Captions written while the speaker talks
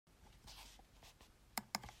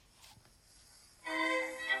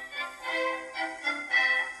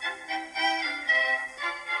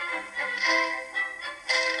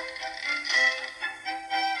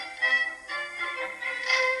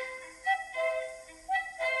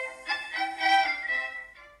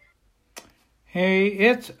Hey,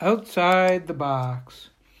 it's outside the box.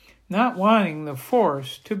 Not wanting the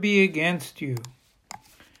force to be against you.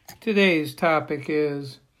 Today's topic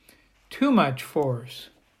is too much force.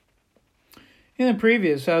 In the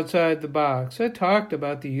previous Outside the Box, I talked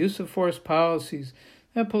about the use of force policies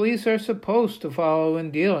that police are supposed to follow in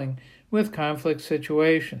dealing with conflict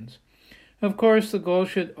situations. Of course, the goal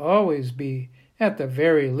should always be, at the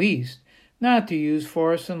very least, not to use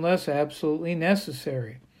force unless absolutely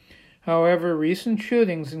necessary. However, recent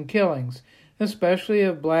shootings and killings, especially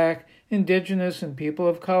of black, indigenous, and people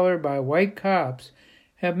of color by white cops,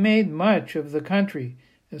 have made much of the country,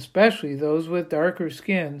 especially those with darker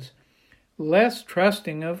skins, less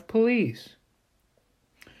trusting of police.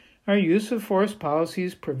 Are use of force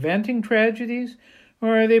policies preventing tragedies,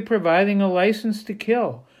 or are they providing a license to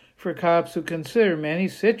kill for cops who consider many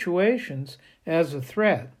situations as a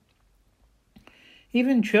threat?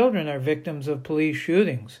 Even children are victims of police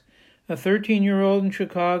shootings. A 13-year-old in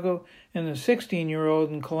Chicago and a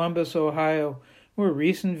 16-year-old in Columbus, Ohio, were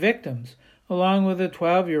recent victims, along with a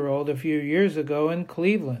 12-year-old a few years ago in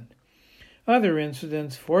Cleveland. Other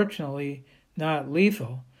incidents, fortunately not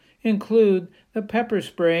lethal, include the pepper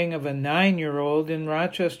spraying of a 9-year-old in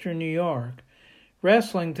Rochester, New York,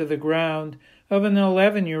 wrestling to the ground of an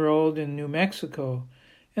 11-year-old in New Mexico,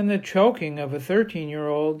 and the choking of a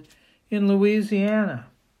 13-year-old in Louisiana.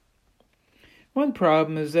 One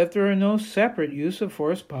problem is that there are no separate use of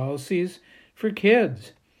force policies for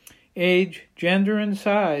kids. Age, gender, and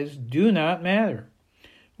size do not matter.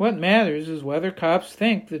 What matters is whether cops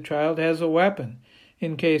think the child has a weapon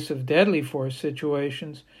in case of deadly force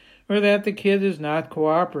situations, or that the kid is not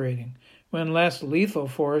cooperating when less lethal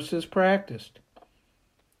force is practiced.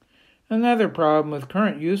 Another problem with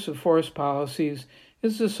current use of force policies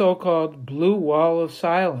is the so-called blue wall of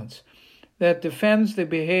silence that defends the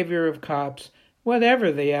behavior of cops,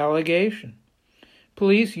 whatever the allegation.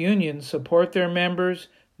 Police unions support their members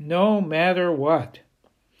no matter what.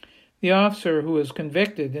 The officer who was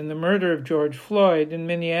convicted in the murder of George Floyd in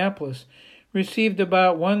Minneapolis received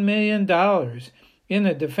about $1 million in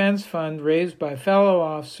a defense fund raised by fellow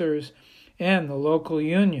officers and the local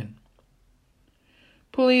union.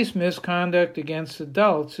 Police misconduct against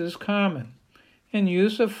adults is common, and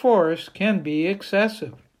use of force can be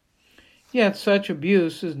excessive. Yet such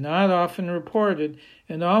abuse is not often reported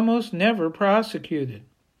and almost never prosecuted.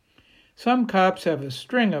 Some cops have a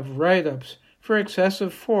string of write-ups for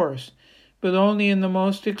excessive force, but only in the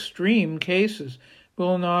most extreme cases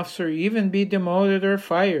will an officer even be demoted or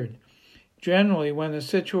fired, generally when a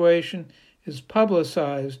situation is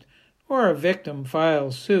publicized or a victim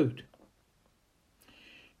files suit.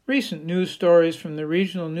 Recent news stories from the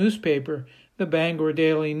regional newspaper, the Bangor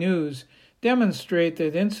Daily News, demonstrate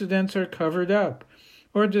that incidents are covered up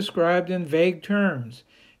or described in vague terms,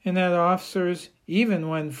 and that officers, even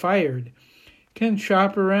when fired, can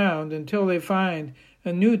shop around until they find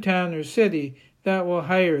a new town or city that will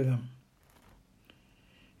hire them.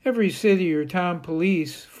 Every city or town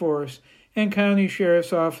police force and county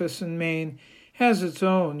sheriff's office in Maine has its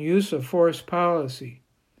own use of force policy.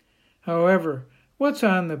 However, what's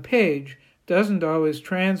on the page doesn't always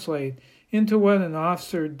translate into what an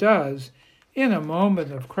officer does in a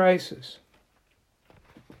moment of crisis.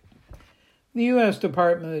 The U.S.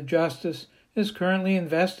 Department of Justice is currently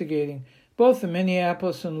investigating both the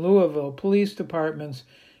Minneapolis and Louisville police departments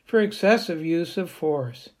for excessive use of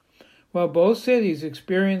force. While both cities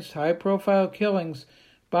experienced high-profile killings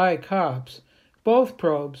by cops, both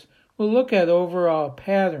probes will look at overall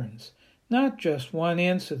patterns, not just one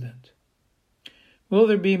incident. Will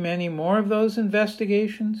there be many more of those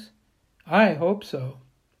investigations? I hope so.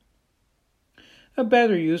 A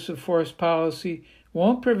better use of force policy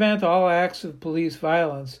won't prevent all acts of police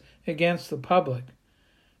violence against the public,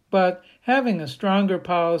 but having a stronger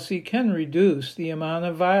policy can reduce the amount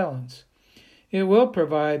of violence. It will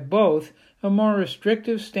provide both a more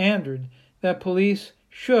restrictive standard that police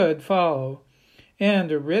should follow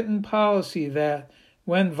and a written policy that,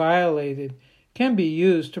 when violated, can be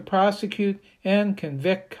used to prosecute and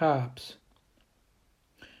convict cops.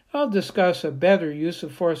 I'll discuss a better use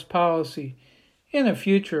of force policy in a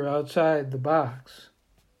future Outside the Box.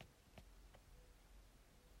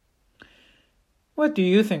 What do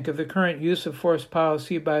you think of the current use of force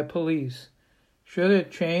policy by police? Should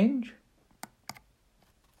it change?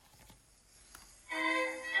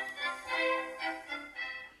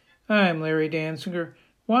 I'm Larry Danziger,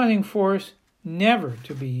 wanting force never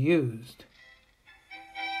to be used.